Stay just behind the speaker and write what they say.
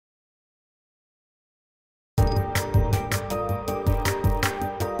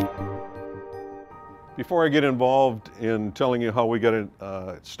Before I get involved in telling you how we got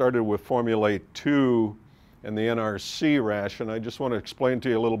started with Formulate 2 and the NRC ration, I just want to explain to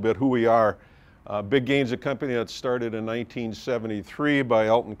you a little bit who we are. Big Gain's a company that started in 1973 by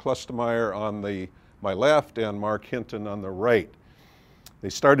Alton Klustemeyer on my left and Mark Hinton on the right.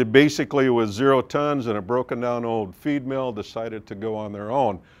 They started basically with 0 tons and a broken down old feed mill, decided to go on their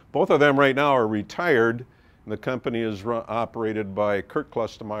own. Both of them right now are retired, and the company is operated by Kurt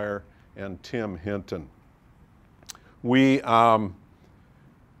Klustemeyer and Tim Hinton. We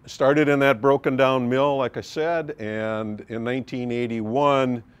started in that broken down mill, like I said, and in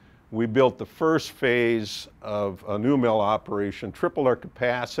 1981 we built the first phase of a new mill operation, tripled our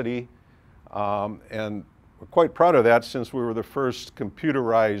capacity, and we're quite proud of that since we were the first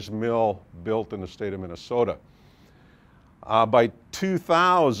computerized mill built in the state of Minnesota. By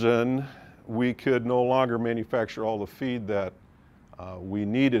 2000, we could no longer manufacture all the feed that we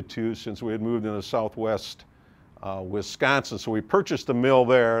needed to, since we had moved into southwest Wisconsin. So we purchased a mill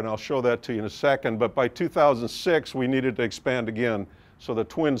there, and I'll show that to you in a second. But by 2006, we needed to expand again. So the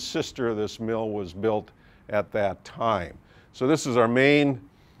twin sister of this mill was built at that time. So this is our main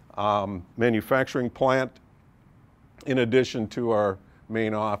manufacturing plant, in addition to our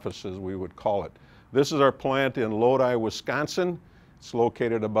main office, as we would call it. This is our plant in Lodi, Wisconsin. It's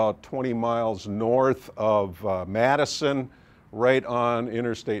located about 20 miles north of Madison, right on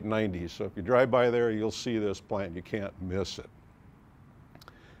Interstate 90. So if you drive by there, you'll see this plant. You can't miss it.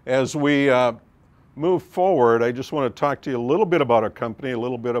 As we move forward, I just want to talk to you a little bit about our company, a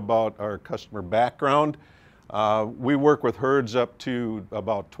little bit about our customer background. We work with herds up to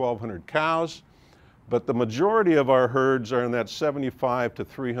about 1,200 cows, but the majority of our herds are in that 75 to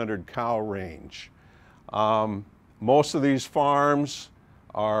 300 cow range. Most of these farms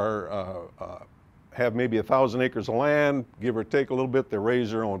have maybe 1,000 acres of land, give or take a little bit. They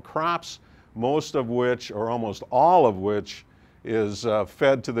raise their own crops, most of which, or almost all of which, is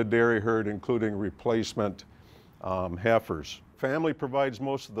fed to the dairy herd, including replacement heifers. Family provides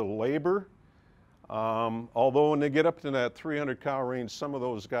most of the labor, although when they get up to that 300 cow range, some of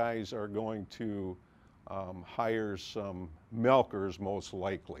those guys are going to hire some milkers, most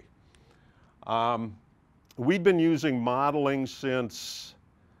likely. We've been using modeling since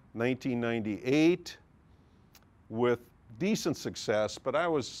 1998 with decent success, but I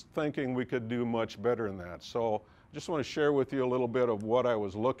was thinking we could do much better than that. So I just want to share with you a little bit of what I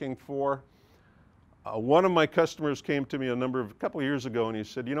was looking for. One of my customers came to me a couple of years ago, and he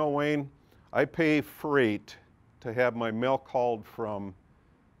said, "You know, Wayne, I pay freight to have my milk hauled from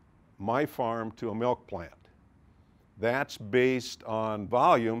my farm to a milk plant. That's based on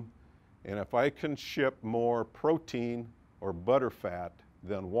volume, and if I can ship more protein or butterfat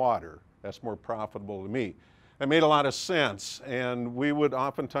than water, that's more profitable to me." It made a lot of sense, and we would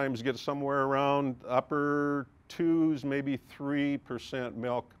oftentimes get somewhere around upper 2s, maybe 3%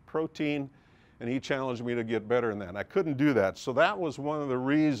 milk protein, and he challenged me to get better than that. And I couldn't do that, so that was one of the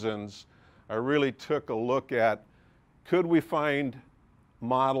reasons I really took a look at, could we find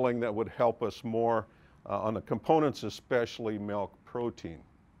modeling that would help us more on the components, especially milk protein.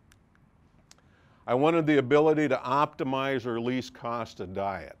 I wanted the ability to optimize or least cost a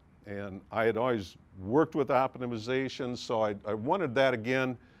diet. And I had always worked with optimization, so I wanted that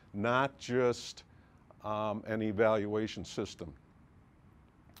again, not just an evaluation system.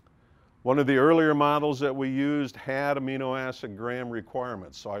 One of the earlier models that we used had amino acid gram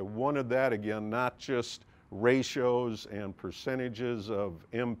requirements, so I wanted that again, not just ratios and percentages of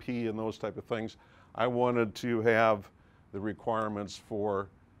MP and those type of things. I wanted to have the requirements for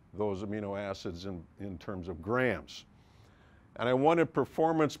those amino acids in terms of grams. And I wanted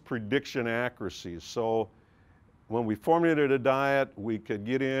performance prediction accuracy. So when we formulated a diet, we could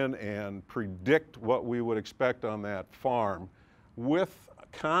get in and predict what we would expect on that farm with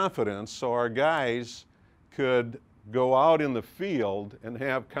confidence, so our guys could go out in the field and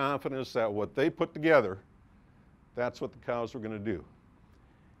have confidence that what they put together, that's what the cows were going to do.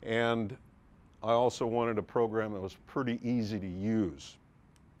 And I also wanted a program that was pretty easy to use.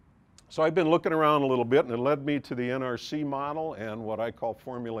 So I've been looking around a little bit, and it led me to the NRC model and what I call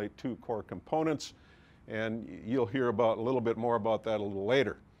Formulate 2 core components, and you'll hear a little bit more about that a little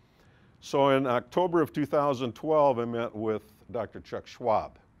later. So in October of 2012, I met with Dr. Chuck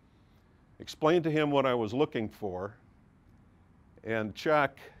Schwab, explained to him what I was looking for, and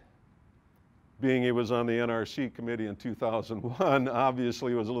Chuck, being he was on the NRC committee in 2001,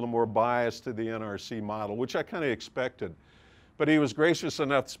 obviously was a little more biased to the NRC model, which I kind of expected. But he was gracious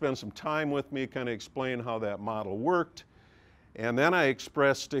enough to spend some time with me, kind of explain how that model worked. And then I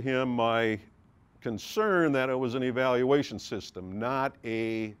expressed to him my concern that it was an evaluation system, not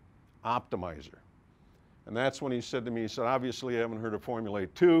a optimizer. And that's when he said to me, he said, obviously you haven't heard of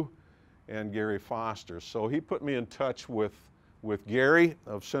Formulate 2 and Gary Foster. So he put me in touch with Gary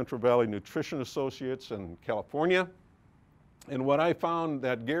of Central Valley Nutrition Associates in California. And what I found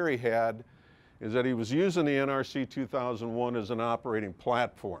that Gary had is that he was using the NRC 2001 as an operating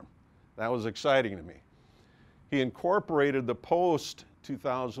platform. That was exciting to me. He incorporated the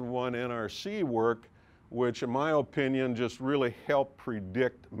post-2001 NRC work, which in my opinion just really helped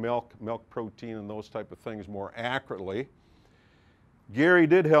predict milk protein and those type of things more accurately. Gary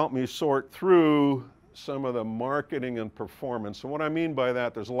did help me sort through some of the marketing and performance. And what I mean by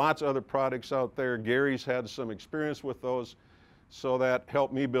that, there's lots of other products out there. Gary's had some experience with those, so that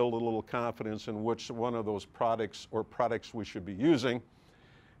helped me build a little confidence in which one of those products we should be using.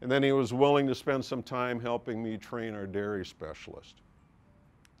 And then he was willing to spend some time helping me train our dairy specialist.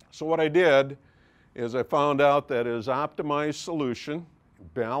 So what I did is I found out that his optimized solution,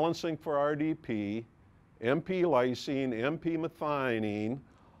 balancing for RDP, MP lysine, MP methionine,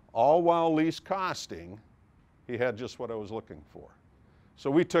 all while least costing, he had just what I was looking for. So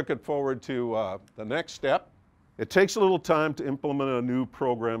we took it forward to the next step. It takes a little time to implement a new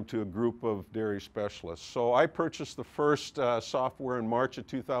program to a group of dairy specialists. So I purchased the first software in March of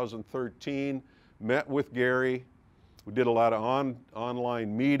 2013, met with Gary. We did a lot of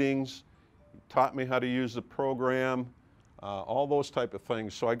online meetings. He taught me how to use the program, all those type of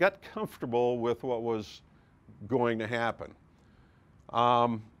things. So I got comfortable with what was going to happen.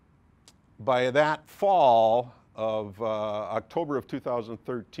 By that fall of October of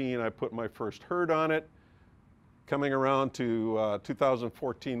 2013, I put my first herd on it. Coming around to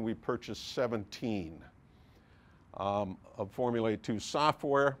 2014, we purchased 17 of Formulate 2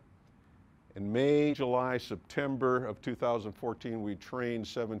 software. In May, July, September of 2014, we trained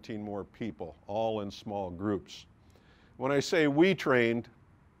 17 more people, all in small groups. When I say we trained,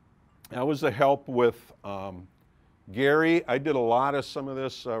 that was the help with Gary. I did a lot of some of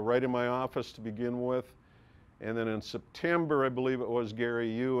this right in my office to begin with. And then in September, I believe it was, Gary,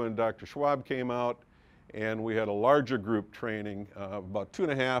 you and Dr. Schwab came out, and we had a larger group training, about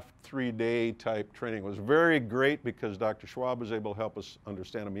 2.5, 3-day type training. It was very great because Dr. Schwab was able to help us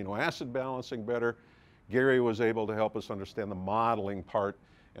understand amino acid balancing better. Gary was able to help us understand the modeling part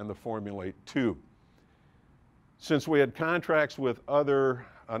and the Formulate 2. Since we had contracts with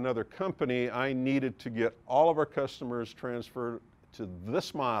another company, I needed to get all of our customers transferred to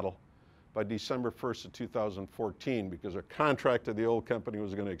this model by December 1st of 2014 because our contract to the old company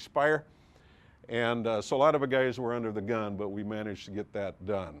was going to expire. And so a lot of the guys were under the gun, but we managed to get that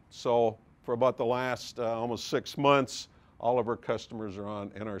done. So for about the last almost 6 months, all of our customers are on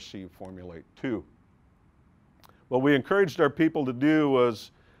NRC Formulate 2. What we encouraged our people to do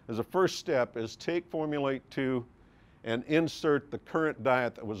was, as a first step, is take Formulate 2 and insert the current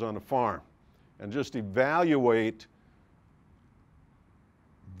diet that was on the farm and just evaluate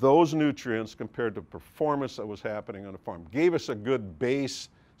those nutrients compared to performance that was happening on the farm. Gave us a good base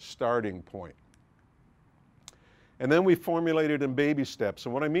starting point. And then we formulated in baby steps.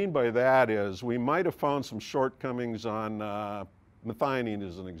 And what I mean by that is we might have found some shortcomings on methionine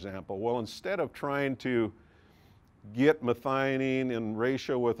as an example. Well, instead of trying to get methionine in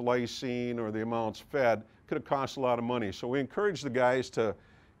ratio with lysine or the amounts fed, could have cost a lot of money. So we encourage the guys to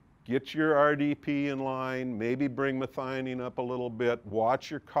get your RDP in line, maybe bring methionine up a little bit,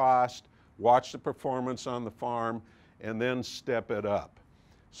 watch your cost, watch the performance on the farm, and then step it up.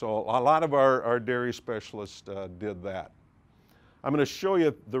 So a lot of our dairy specialists did that. I'm going to show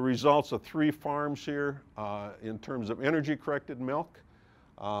you the results of 3 farms here in terms of energy-corrected milk.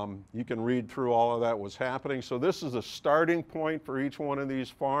 You can read through all of that what's happening. So this is a starting point for each one of these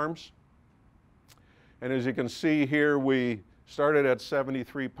farms. And as you can see here, we started at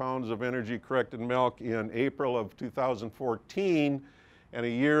 73 pounds of energy-corrected milk in April of 2014, and a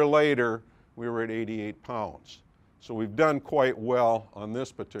year later, we were at 88 pounds. So we've done quite well on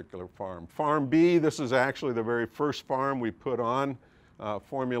this particular farm. Farm B, this is actually the very first farm we put on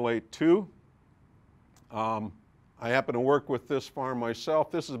Formulate 2. I happen to work with this farm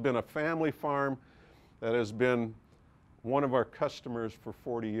myself. This has been a family farm that has been one of our customers for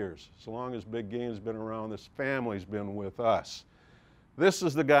 40 years. As long as Big Game's been around, this family's been with us. This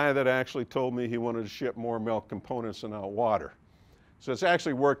is the guy that actually told me he wanted to ship more milk components and not water. So it's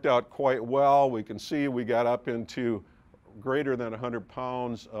actually worked out quite well. We can see we got up into greater than 100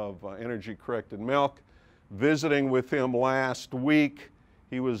 pounds of energy-corrected milk. Visiting with him last week,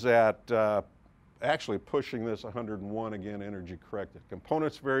 he was at actually pushing this 101 again, energy-corrected.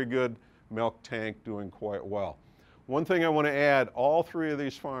 Components very good, milk tank doing quite well. One thing I want to add, all 3 of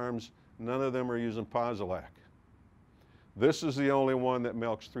these farms, none of them are using Posilac. This is the only one that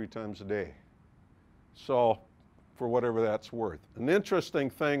milks 3 times a day. So, for whatever that's worth. An interesting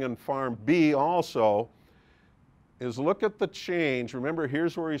thing in Farm B also is look at the change. Remember,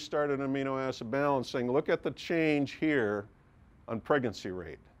 here's where he started amino acid balancing. Look at the change here on pregnancy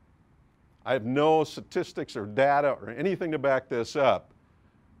rate. I have no statistics or data or anything to back this up,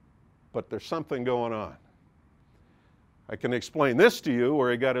 but there's something going on. I can explain this to you,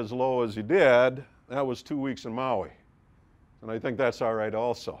 where he got as low as he did. That was 2 weeks in Maui. And I think that's all right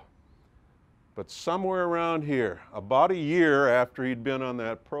also. But somewhere around here, about a year after he'd been on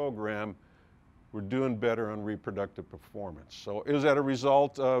that program, we're doing better on reproductive performance. So is that a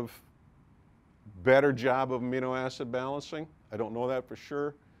result of better job of amino acid balancing? I don't know that for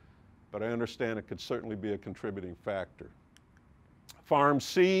sure, but I understand it could certainly be a contributing factor. Farm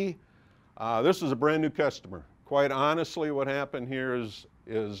C, this is a brand new customer. Quite honestly, what happened here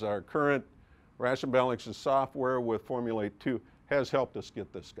is our current ration balancing software with Formulate 2 has helped us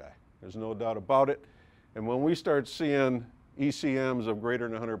get this guy. There's no doubt about it. And when we start seeing ECMs of greater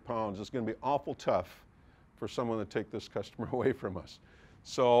than 100 pounds, it's going to be awful tough for someone to take this customer away from us.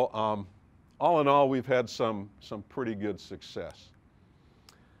 So all in all, we've had some pretty good success.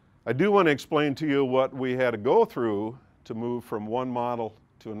 I do want to explain to you what we had to go through to move from one model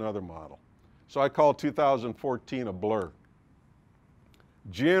to another model. So I call 2014 a blur.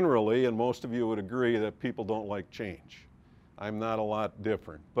 Generally, and most of you would agree, that people don't like change. I'm not a lot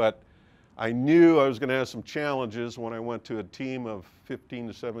different, but I knew I was going to have some challenges when I went to a team of 15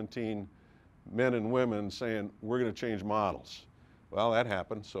 to 17 men and women saying, we're going to change models. Well, that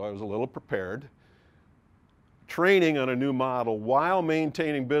happened, so I was a little prepared. Training on a new model while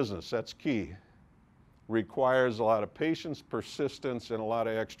maintaining business, that's key, requires a lot of patience, persistence, and a lot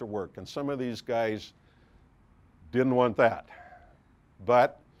of extra work. And some of these guys didn't want that.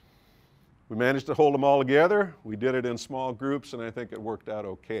 But we managed to hold them all together. We did it in small groups, and I think it worked out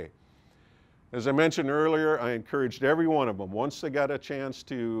okay. As I mentioned earlier, I encouraged every one of them, once they got a chance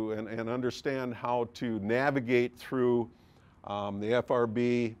to and understand how to navigate through the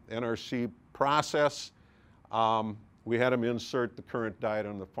FRB, NRC process, we had them insert the current diet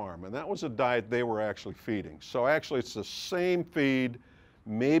on the farm. And that was a diet they were actually feeding. So actually it's the same feed,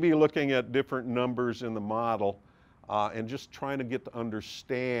 maybe looking at different numbers in the model, and just trying to get to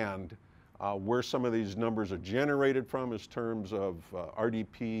understand where some of these numbers are generated from in terms of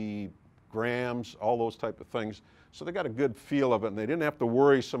RDP, grams, all those type of things. So they got a good feel of it, and they didn't have to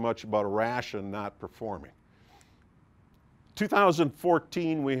worry so much about a ration not performing.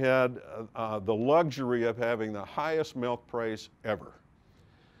 2014, we had the luxury of having the highest milk price ever.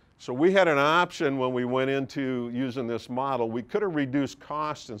 So we had an option when we went into using this model. We could have reduced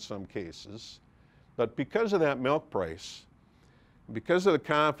costs in some cases, but because of that milk price, because of the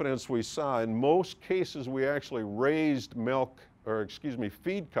confidence we saw, in most cases we actually raised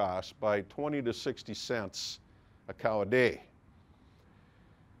feed costs by 20 to 60 cents a cow a day.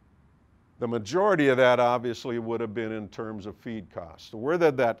 The majority of that obviously would have been in terms of feed costs. So where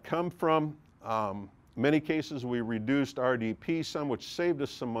did that come from? Many cases we reduced RDP some, which saved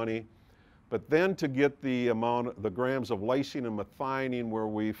us some money, but then to get the grams of lysine and methionine where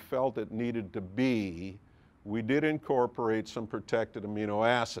we felt it needed to be, we did incorporate some protected amino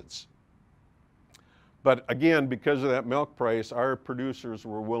acids. But again, because of that milk price, our producers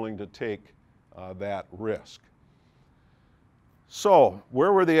were willing to take that risk. So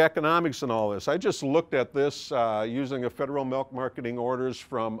where were the economics in all this? I just looked at this using a federal milk marketing orders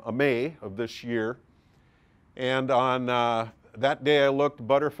from May of this year. And on that day I looked,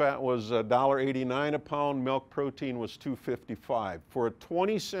 butterfat was $1.89 a pound, milk protein was $2.55 for a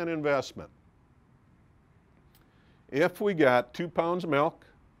 20-cent investment. If we got 2 pounds of milk,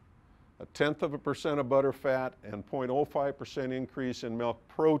 0.1% of butterfat, and 0.05% increase in milk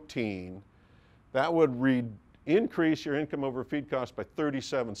protein, that would increase your income over feed cost by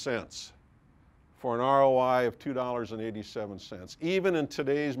 37 cents for an ROI of $2.87. Even in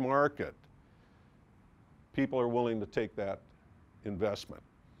today's market, people are willing to take that investment.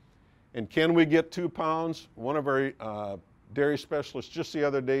 And can we get 2 pounds? One of our dairy specialists just the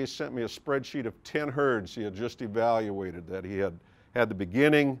other day sent me a spreadsheet of 10 herds he had just evaluated, that he had the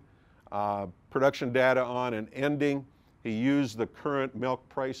beginning production data on and ending. He used the current milk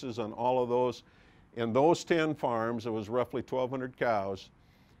prices on all of those. In those 10 farms, it was roughly 1,200 cows,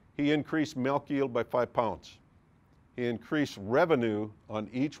 he increased milk yield by 5 pounds. He increased revenue on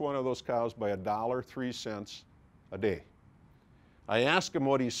each one of those cows by $1.03 a day. I asked him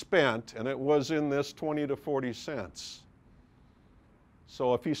what he spent, and it was in this 20 to 40 cents.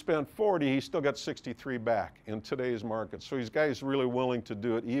 So if he spent 40, he still got 63 back in today's market. So these guys really willing to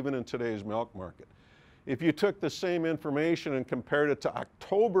do it even in today's milk market. If you took the same information and compared it to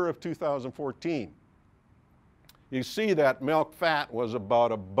October of 2014, You see that milk fat was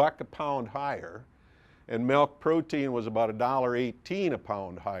about $1 a pound higher, and milk protein was about $1.18 a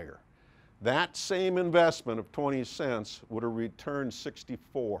pound higher. That same investment of 20 cents would have returned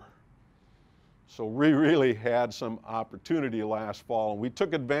 64. So we really had some opportunity last fall, and we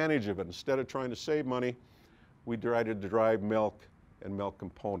took advantage of it. Instead of trying to save money, we tried to drive milk and milk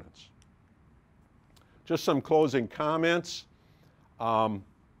components. Just some closing comments.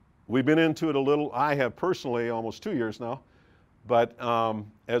 We've been into it a little. I have personally almost 2 years now, but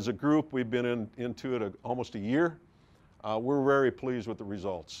as a group, we've been into it almost a year. We're very pleased with the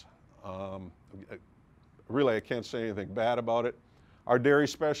results. Really, I can't say anything bad about it. Our dairy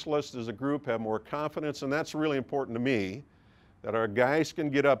specialists as a group have more confidence, and that's really important to me, that our guys can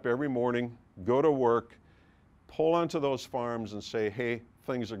get up every morning, go to work, pull onto those farms and say, hey,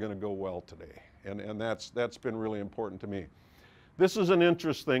 things are going to go well today. And that's been really important to me. This is an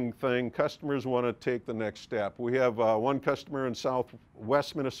interesting thing. Customers want to take the next step. We have one customer in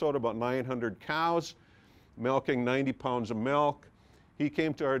southwest Minnesota, about 900 cows, milking 90 pounds of milk. He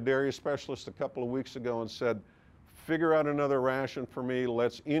came to our dairy specialist a couple of weeks ago and said, figure out another ration for me.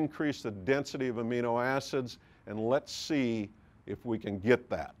 Let's increase the density of amino acids, and let's see if we can get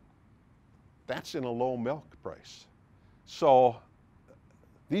that. That's in a low milk price. So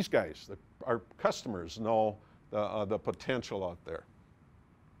these guys, our customers, know the potential out there.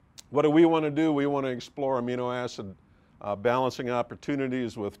 What do we want to do? We want to explore amino acid balancing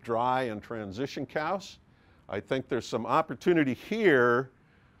opportunities with dry and transition cows. I think there's some opportunity here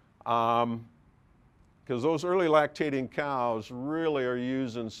because those early lactating cows really are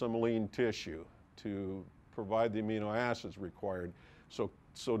using some lean tissue to provide the amino acids required.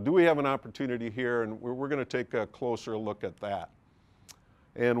 So do we have an opportunity here? And we're going to take a closer look at that.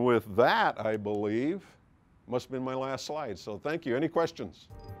 And with that, I believe, must have been my last slide. So thank you. Any questions?